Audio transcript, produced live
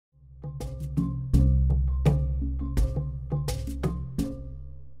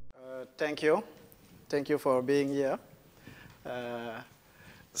thank you. Thank you for being here.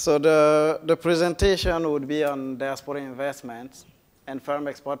 So the presentation would be on diaspora investments and firm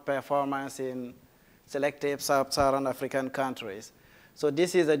export performance in selected Sub-Saharan African countries. So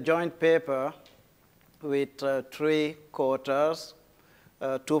this is a joint paper with 3 co-authors,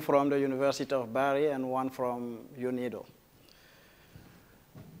 2 from the University of Bari and 1 from UNU-WIDER.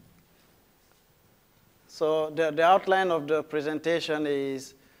 So the outline of the presentation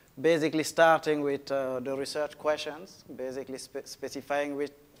is basically starting with the research questions, basically specifying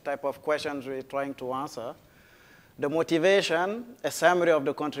which type of questions we're trying to answer. The motivation, a summary of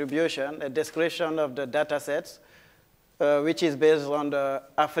the contribution, a description of the data sets, which is based on the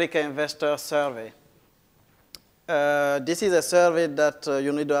Africa Investor Survey. This is a survey that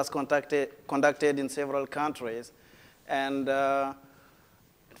UNU-WIDER has conducted in several countries. And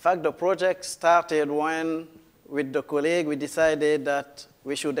in fact, the project started when, with the colleague, we decided that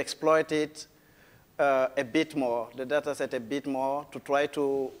we should exploit it a bit more, the data set a bit more, to try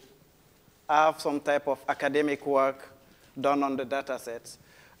to have some type of academic work done on the data sets.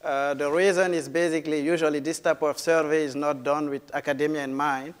 The reason is basically, usually this type of survey is not done with academia in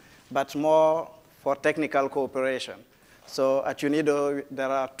mind, but more for technical cooperation. So at UNU-WIDER, there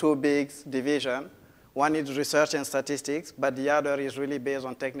are 2 big divisions. One is research and statistics, but the other is really based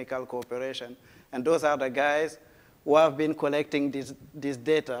on technical cooperation. And those are the guys who have been collecting this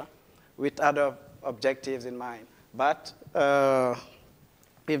data with other objectives in mind. But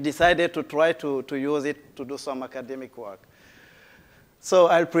we've decided to try to use it to do some academic work. So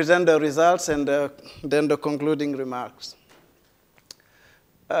I'll present the results and then the concluding remarks.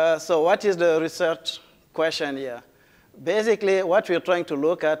 So what is the research question here? Basically, what we're trying to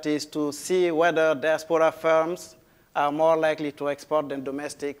look at is to see whether diaspora firms are more likely to export than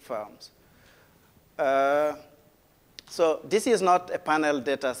domestic firms. So this is not a panel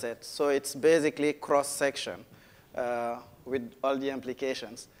data set, so it's basically cross-section with all the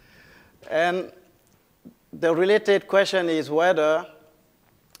implications. And the related question is whether,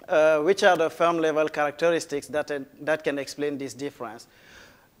 which are the firm-level characteristics that can explain this difference.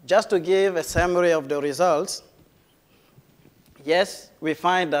 Just to give a summary of the results, yes, we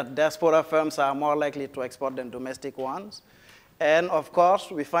find that diaspora firms are more likely to export than domestic ones. And of course,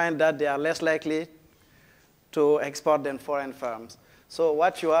 we find that they are less likely to export than foreign firms. So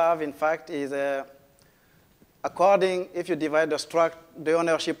what you have, in fact, is if you divide the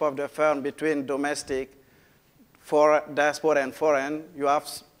ownership of the firm between domestic, for diaspora and foreign, you have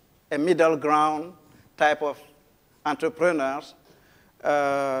a middle ground type of entrepreneurs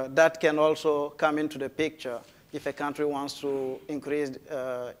that can also come into the picture if a country wants to increase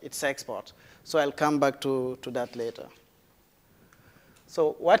its export. So I'll come back to that later.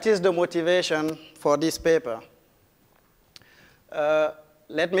 So what is the motivation for this paper?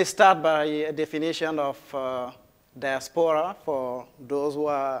 Let me start by a definition of diaspora for those who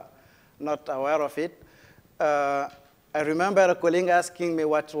are not aware of it. I remember a colleague asking me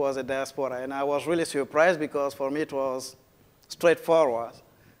what was a diaspora, and I was really surprised because for me it was straightforward.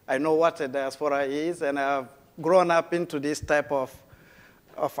 I know what a diaspora is, and I've grown up into this type of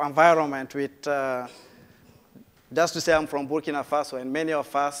environment with, just to say I'm from Burkina Faso, and many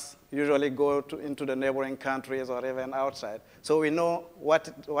of us usually go into the neighboring countries or even outside. So we know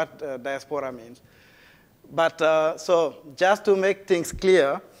what diaspora means. But so just to make things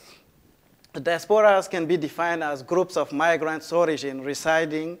clear, diasporas can be defined as groups of migrants' origin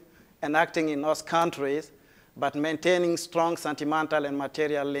residing and acting in host countries, but maintaining strong sentimental and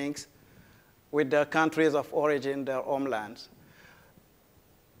material links with their countries of origin, their homelands.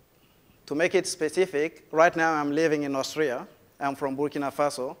 To make it specific, right now I'm living in Austria. I'm from Burkina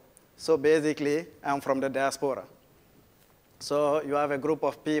Faso. So basically, I'm from the diaspora. So you have a group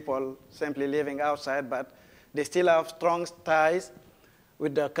of people simply living outside, but they still have strong ties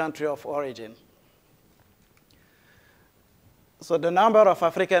with their country of origin. So the number of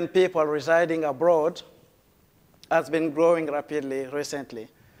African people residing abroad has been growing rapidly recently.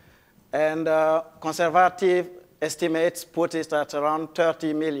 And conservative estimates put it at around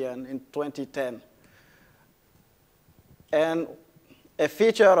 30 million in 2010. And a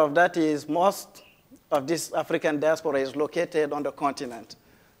feature of that is most of this African diaspora is located on the continent.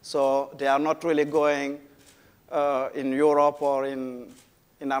 So they are not really going in Europe or in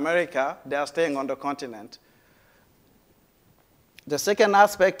America. They are staying on the continent. The second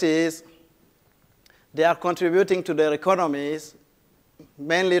aspect is they are contributing to their economies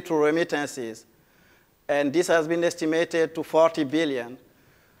mainly through remittances. And this has been estimated to 40 billion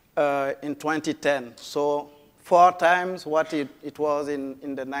in 2010. So 4 times what it was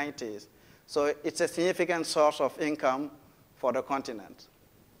in the 90s. So it's a significant source of income for the continent.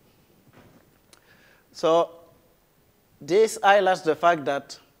 So this highlights the fact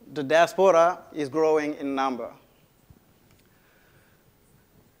that the diaspora is growing in number.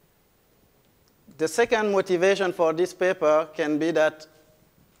 The second motivation for this paper can be that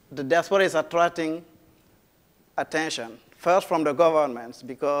the diaspora is attracting attention, first from the governments,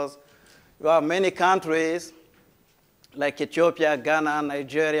 because you have many countries like Ethiopia, Ghana,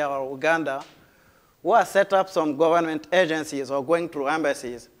 Nigeria, or Uganda, who have set up some government agencies or going through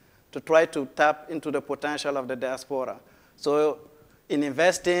embassies to try to tap into the potential of the diaspora. So in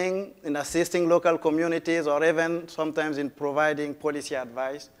investing, in assisting local communities, or even sometimes in providing policy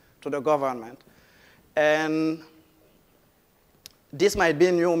advice to the government. And this might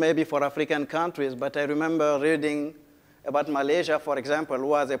be new maybe for African countries, but I remember reading about Malaysia, for example,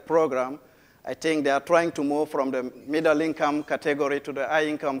 who has a program. I think they are trying to move from the middle income category to the high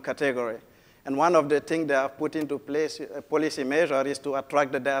income category. And one of the things they have put into place, a policy measure, is to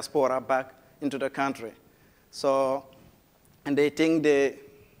attract the diaspora back into the country. So, and they think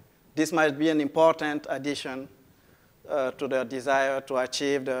this might be an important addition to their desire to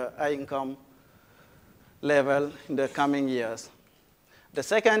achieve the high income level in the coming years. The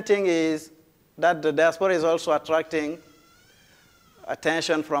second thing is that the diaspora is also attracting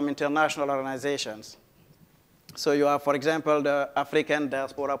attention from international organizations. So you have, for example, the African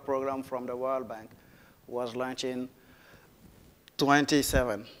Diaspora Program from the World Bank was launched in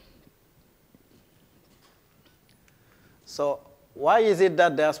 2007. So why is it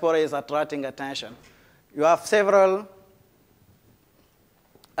that diaspora is attracting attention? You have several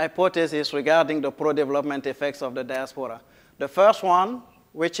hypotheses regarding the pro-development effects of the diaspora. The first one,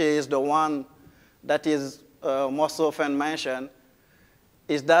 which is the one that is most often mentioned,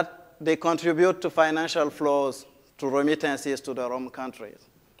 is that they contribute to financial flows, to remittances to their home countries.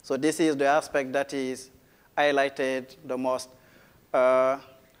 So this is the aspect that is highlighted the most.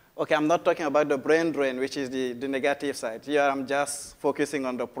 Okay, I'm not talking about the brain drain, which is the negative side. Here I'm just focusing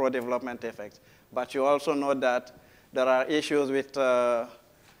on the pro-development effects. But you also know that there are issues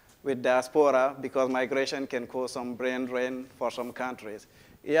with diaspora because migration can cause some brain drain for some countries.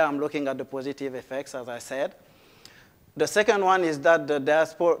 Here I'm looking at the positive effects, as I said. The second one is that the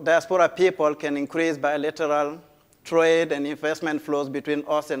diaspora people can increase bilateral trade and investment flows between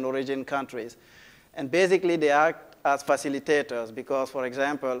us and origin countries. And basically, they act as facilitators because, for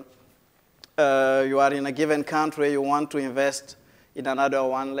example, you are in a given country, you want to invest in another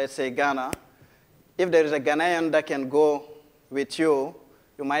one, let's say Ghana. If there is a Ghanaian that can go with you,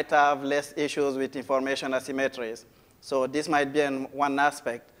 you might have less issues with information asymmetries. So this might be one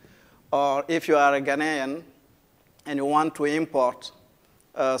aspect. Or if you are a Ghanaian, and you want to import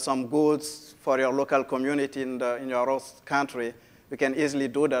some goods for your local community in your host country, you can easily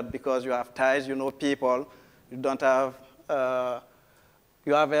do that because you have ties, you know people, you don't have,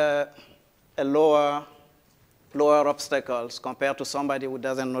 you have a lower obstacles compared to somebody who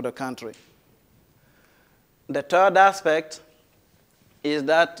doesn't know the country. The third aspect is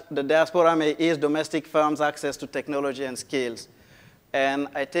that the diaspora may ease domestic firms' access to technology and skills. And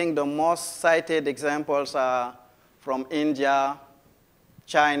I think the most cited examples are from India,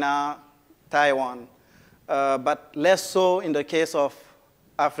 China, Taiwan, but less so in the case of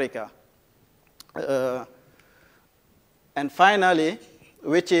Africa. And finally,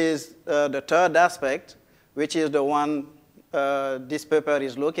 which is the third aspect, which is the one this paper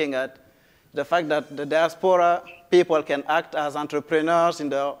is looking at, the fact that the diaspora people can act as entrepreneurs in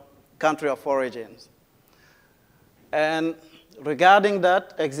the country of origins. And regarding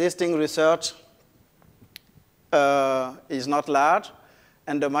that, existing research is not large,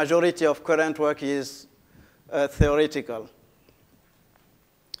 and the majority of current work is theoretical.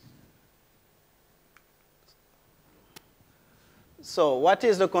 So what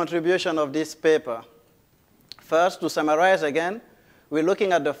is the contribution of this paper? First, to summarize again, we're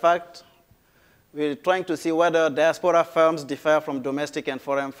looking at the fact, we're trying to see whether diaspora firms differ from domestic and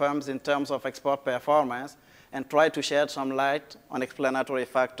foreign firms in terms of export performance, and try to shed some light on explanatory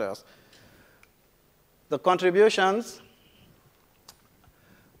factors. The contributions,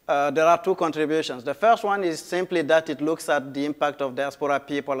 there are two contributions. The first one is simply that it looks at the impact of diaspora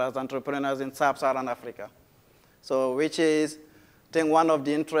people as entrepreneurs in Sub-Saharan Africa. So which is, I think one of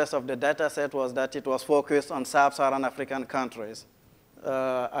the interests of the data set was that it was focused on Sub-Saharan African countries.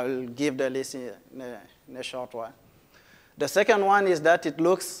 I'll give the list in a short while. The second one is that it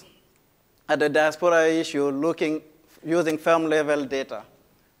looks at the diaspora issue using firm-level data,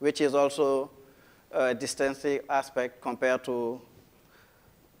 which is also a distinctive aspect compared to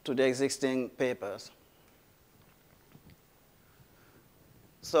the existing papers.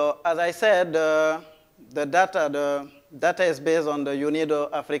 So as I said, the data is based on the UNU-WIDER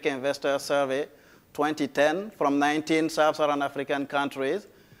Africa Investor Survey, 2010 from 19 Sub-Saharan African countries.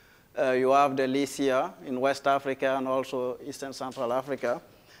 You have the list here in West Africa and also Eastern Central Africa.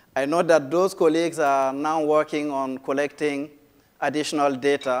 I know that those colleagues are now working on collecting additional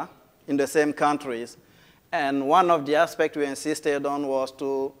data in the same countries. And one of the aspects we insisted on was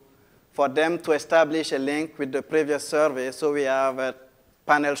for them to establish a link with the previous survey so we have a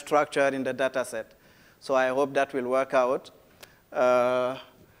panel structure in the data set. So I hope that will work out. I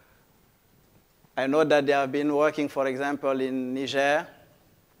know that they have been working, for example, in Niger,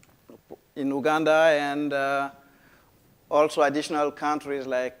 in Uganda, and also additional countries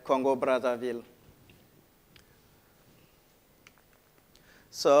like Congo-Brazzaville.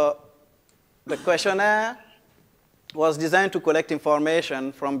 So the questionnaire was designed to collect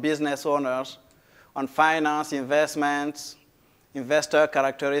information from business owners on finance, investments, investor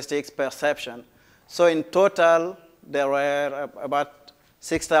characteristics, perception. So in total, there were about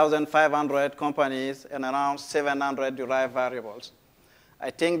 6,500 companies and around 700 derived variables. I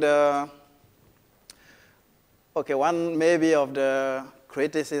think one maybe of the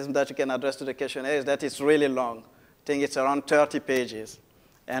criticism that you can address to the questionnaire is that it's really long. I think it's around 30 pages,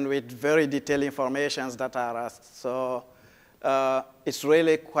 and with very detailed information that are asked. So it's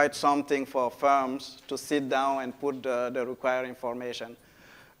really quite something for firms to sit down and put the required information.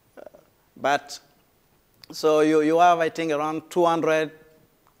 So you have, I think, around 200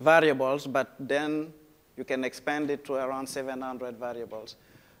 variables, but then you can expand it to around 700 variables.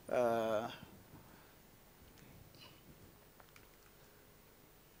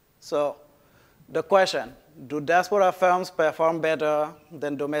 So the question, do diaspora firms perform better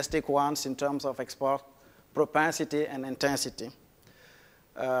than domestic ones in terms of export propensity and intensity?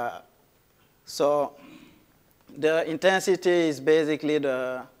 So the intensity is basically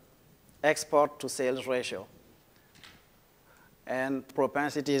the export to sales ratio, and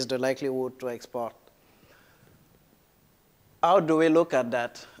propensity is the likelihood to export. How do we look at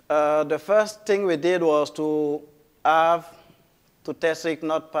that? The first thing we did was to test it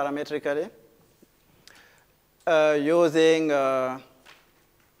not parametrically, using the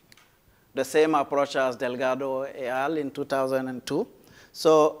same approach as Delgado et al. In 2002.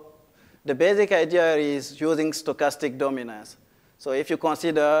 So the basic idea is using stochastic dominance. So if you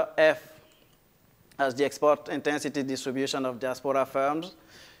consider F as the export intensity distribution of diaspora firms,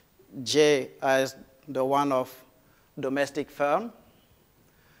 J as the one of domestic firm.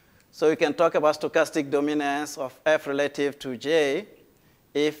 So you can talk about stochastic dominance of F relative to J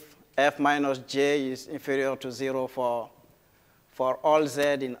if F minus J is inferior to 0 for all Z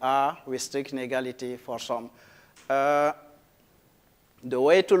in R with strict inequality for some. The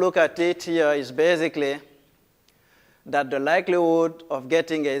way to look at it here is basically that the likelihood of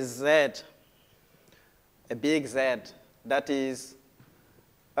getting a Z, a big Z, that is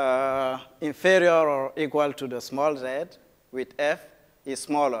inferior or equal to the small z with F is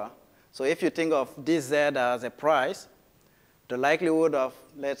smaller. So if you think of this Z as a price, the likelihood of,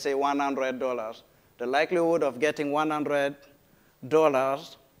 let's say, $100, the likelihood of getting $100,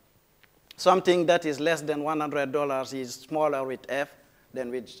 something that is less than $100 is smaller with F than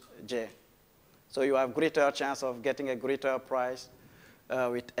with J. So you have greater chance of getting a greater price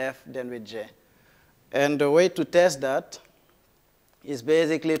with F than with J. And the way to test that is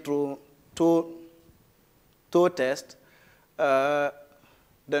basically through two tests.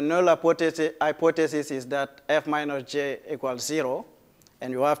 The null hypothesis is that F minus J equals 0,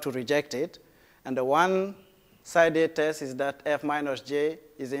 and you have to reject it. And the one-sided test is that F minus J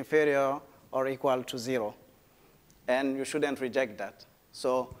is inferior or equal to 0. And you shouldn't reject that.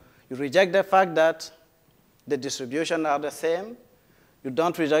 So you reject the fact that the distributions are the same. You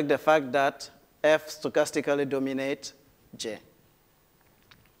don't reject the fact that F stochastically dominates J.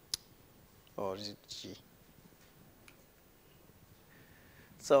 Or is it G?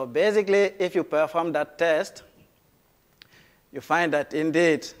 So basically, if you perform that test, you find that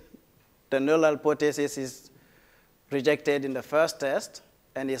indeed the null hypothesis is rejected in the first test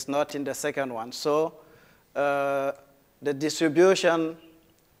and is not in the second one. So the distribution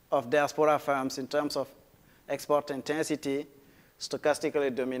of diaspora firms in terms of export intensity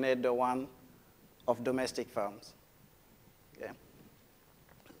stochastically dominate the one of domestic firms. Okay.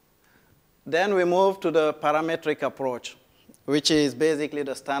 Then we move to the parametric approach, which is basically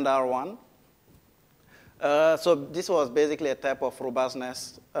the standard one. So this was basically a type of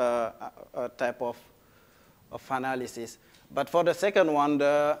robustness, a type of analysis. But for the second one,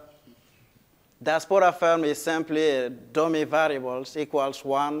 the diaspora firm is simply a dummy variables equals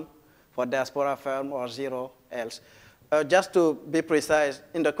 1 for diaspora firm or 0 else. Just to be precise,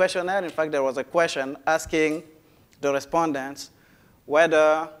 in the questionnaire, in fact, there was a question asking the respondents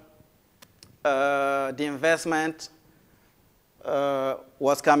whether the investment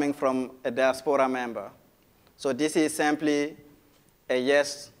was coming from a diaspora member. So this is simply a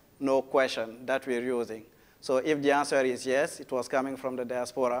yes/no question that we're using. So if the answer is yes, it was coming from the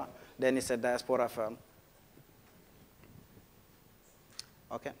diaspora, then it's a diaspora firm.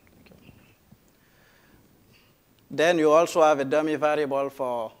 Okay, thank you. Then you also have a dummy variable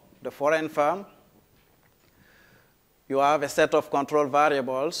for the foreign firm. You have a set of control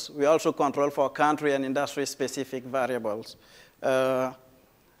variables. We also control for country and industry-specific variables.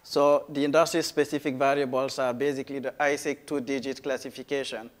 So the industry-specific variables are basically the ISIC two-digit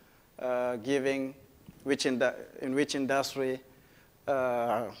classification, giving in which industry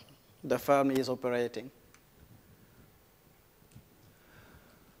the firm is operating.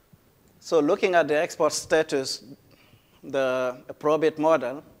 So looking at the export status, the probate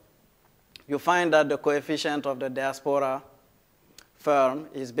model, you find that the coefficient of the diaspora firm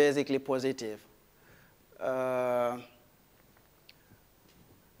is basically positive.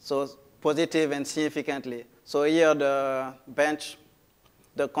 So positive and significantly. So here the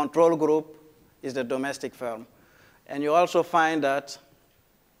control group is the domestic firm. And you also find that,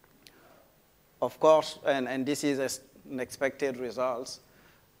 of course, and this is an expected result,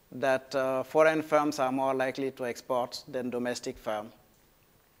 that foreign firms are more likely to export than domestic firms.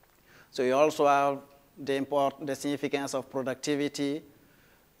 So you also have the significance of productivity,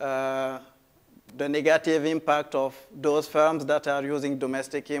 the negative impact of those firms that are using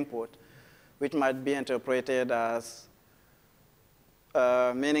domestic input, which might be interpreted as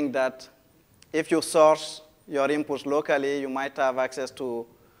meaning that if you source your inputs locally, you might have access to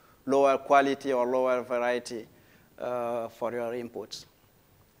lower quality or lower variety for your inputs.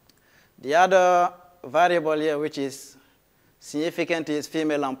 The other variable here, which is significant, is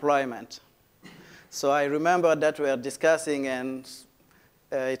female employment. So I remember that we are discussing, and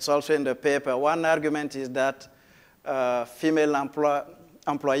it's also in the paper. One argument is that female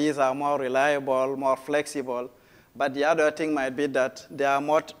employees are more reliable, more flexible. But the other thing might be that they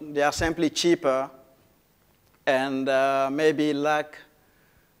are simply cheaper and maybe lack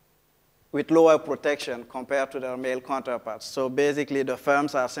with lower protection compared to their male counterparts. So basically, the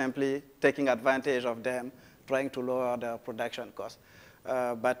firms are simply taking advantage of them, trying to lower their production costs.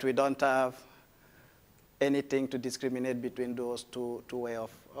 But we don't have anything to discriminate between those two ways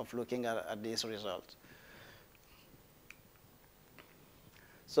of looking at these results.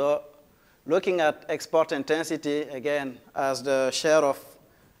 So looking at export intensity, again, as the share of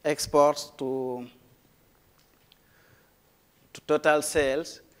exports to total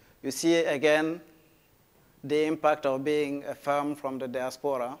sales, you see, again, the impact of being a firm from the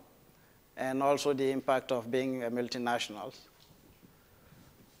diaspora and also the impact of being a multinational.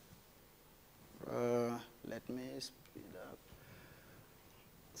 Let me speed up.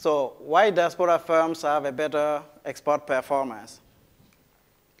 So why diaspora firms have a better export performance?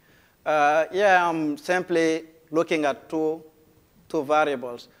 Yeah, I'm simply looking at two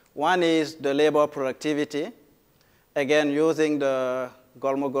variables. One is the labor productivity. Again, using the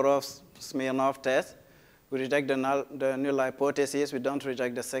Kolmogorov-Smirnov test, we reject the null hypothesis. We don't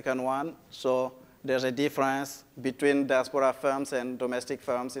reject the second one. So there's a difference between diaspora firms and domestic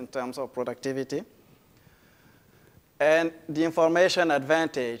firms in terms of productivity. And the information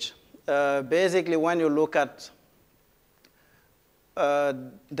advantage. Basically, when you look at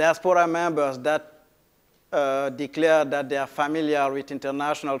diaspora members that declare that they are familiar with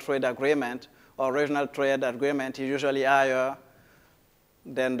international trade agreement or regional trade agreement, is usually higher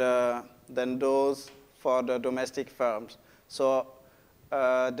than those for the domestic firms. So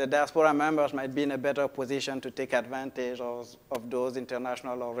the diaspora members might be in a better position to take advantage of those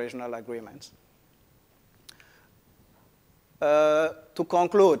international or regional agreements. To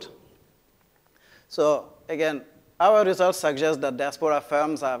conclude, so again, our results suggest that diaspora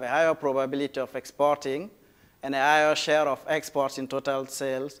firms have a higher probability of exporting and a higher share of exports in total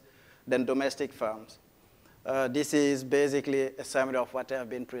sales than domestic firms. This is basically a summary of what I have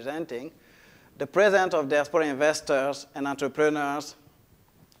been presenting. The presence of diaspora investors and entrepreneurs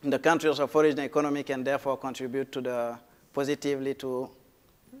in the countries of origin economy can therefore contribute positively to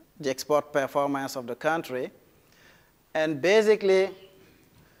the export performance of the country. And basically,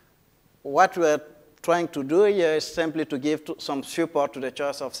 what we're trying to do here is simply to give some support to the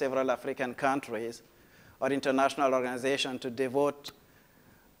choice of several African countries or international organizations to devote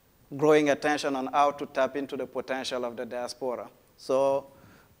growing attention on how to tap into the potential of the diaspora. So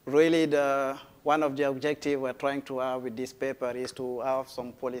really, one of the objectives we're trying to have with this paper is to have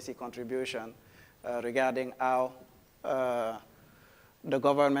some policy contribution regarding how the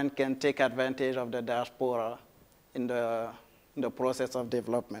government can take advantage of the diaspora in the process of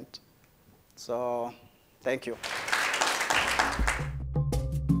development. So thank you.